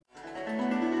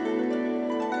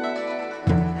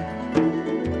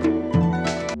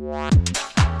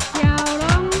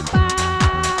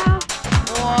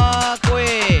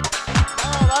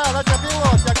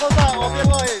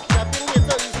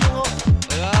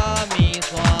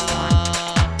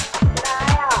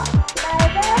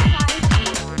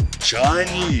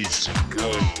Chinese to go.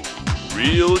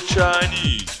 Real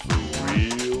Chinese for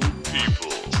real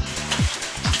people.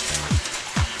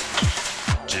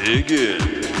 Dig in.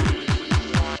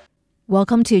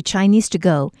 Welcome to Chinese to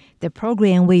Go, the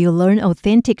program where you learn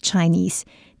authentic Chinese,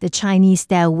 the Chinese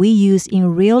that we use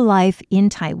in real life in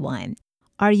Taiwan.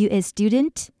 Are you a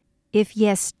student? If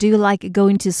yes, do you like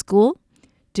going to school?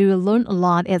 Do you learn a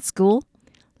lot at school?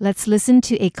 Let's listen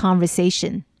to a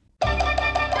conversation.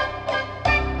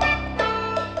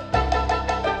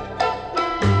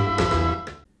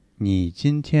 你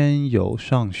今天有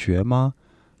上学吗？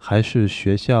还是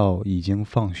学校已经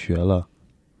放学了？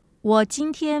我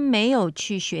今天没有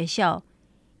去学校，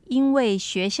因为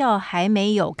学校还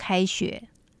没有开学。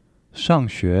上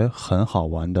学很好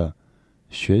玩的，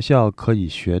学校可以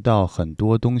学到很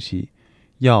多东西，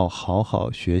要好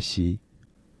好学习。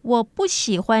我不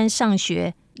喜欢上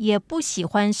学，也不喜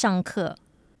欢上课。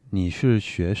你是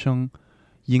学生，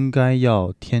应该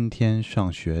要天天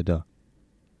上学的。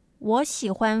我喜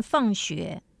欢放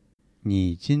学。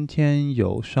你今天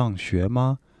有上学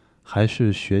吗？还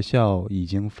是学校已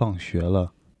经放学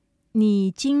了？你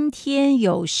今天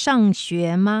有上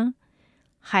学吗？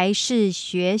还是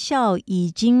学校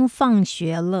已经放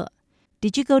学了？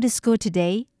 Did you go to school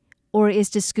today? Or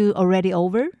is the school already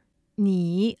over?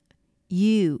 你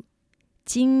you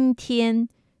今天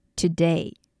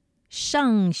today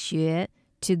上学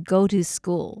to go to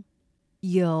school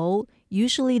有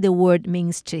usually the word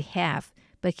means to have,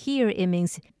 but here it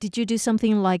means did you do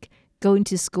something like going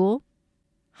to school?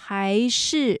 还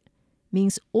是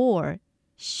means or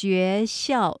学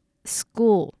校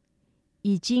school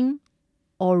已经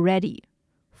already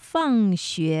放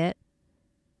学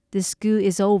the school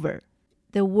is over.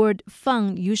 The word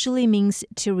放 usually means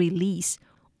to release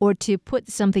or to put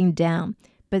something down,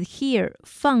 but here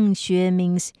放学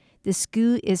means the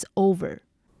school is over.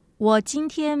 我今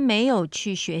天没有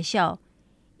去学校，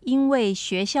因为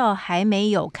学校还没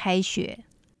有开学。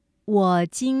我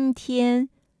今天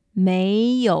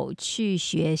没有去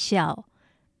学校。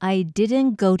I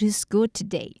didn't go to school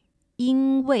today.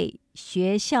 因为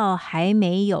学校还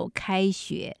没有开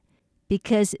学。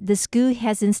Because the school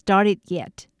hasn't started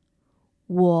yet.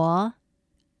 我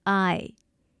I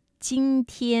今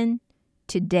天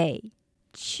today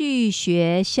去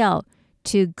学校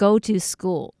to go to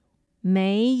school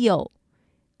没有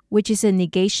which is a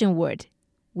negation word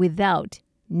without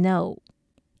no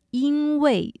因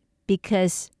为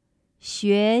because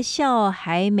学校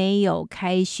还没有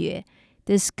开学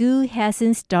the school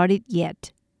hasn't started yet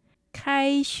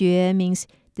开学 means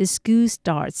the school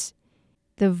starts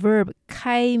the verb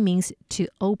开 means to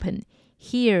open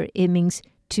here it means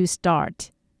to start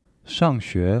上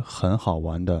学很好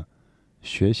玩的，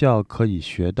学校可以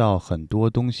学到很多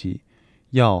东西，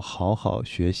要好好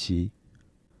学习。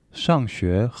上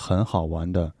学很好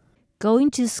玩的， Going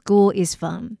to school is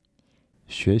fun.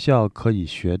 学校可以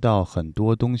学到很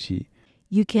多东西，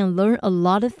 You can learn a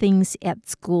lot of things at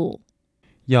school.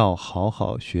 要好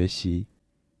好学习。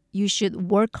You should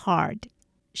work hard.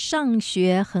 上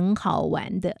学很好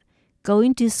玩的。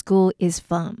Going to school is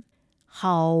fun.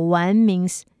 好玩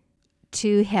means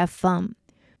to have fun.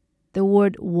 The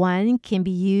word 玩 can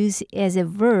be used as a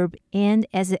verb and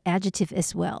as an adjective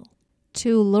as well.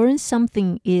 To learn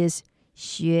something is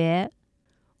学,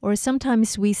 or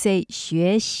sometimes we say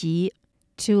学习,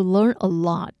 to learn a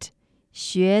lot.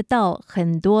 学到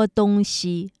很多东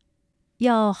西。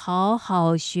要好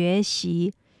好学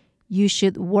习。You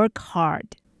should work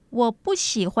hard. 我不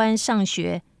喜欢上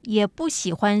学，也不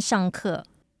喜欢上课。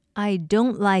I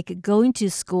don't like going to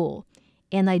school,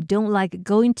 and I don't like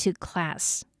going to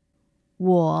class.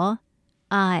 我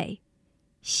I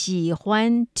喜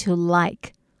欢 to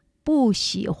like 不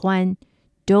喜欢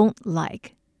don't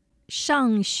like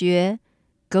上学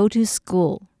go to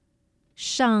school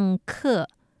上课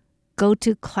go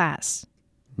to class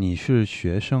你是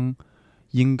学生，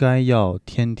应该要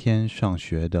天天上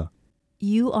学的。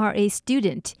You are a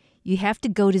student. You have to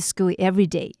go to school every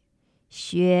day.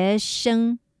 学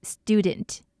生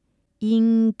student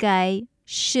应该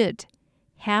should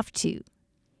have to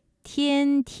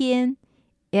天天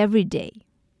every day.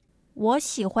 我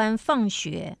喜欢放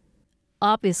学.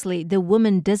 Obviously, the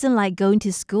woman doesn't like going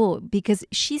to school because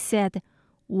she said,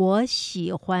 我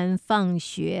喜欢放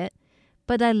学,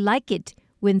 but I like it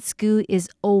when school is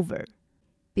over.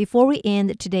 Before we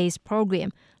end today's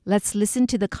program, let's listen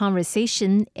to the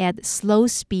conversation at slow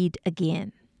speed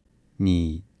again.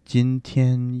 你今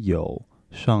天有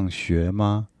上学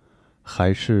吗？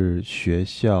还是学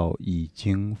校已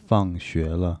经放学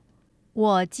了？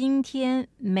我今天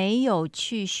没有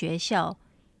去学校，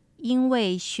因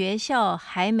为学校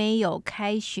还没有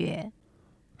开学。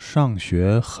上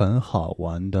学很好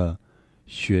玩的，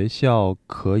学校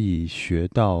可以学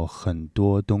到很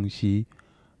多东西，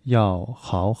要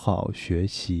好好学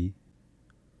习。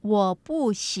我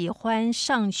不喜欢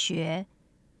上学，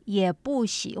也不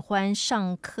喜欢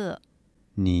上课。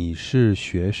你是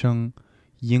学生，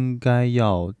应该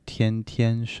要天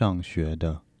天上学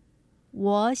的。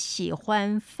我喜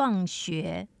欢放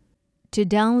学。To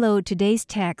download today's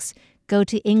text, go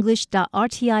to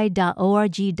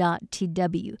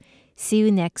english.rti.org.tw. See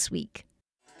you next week.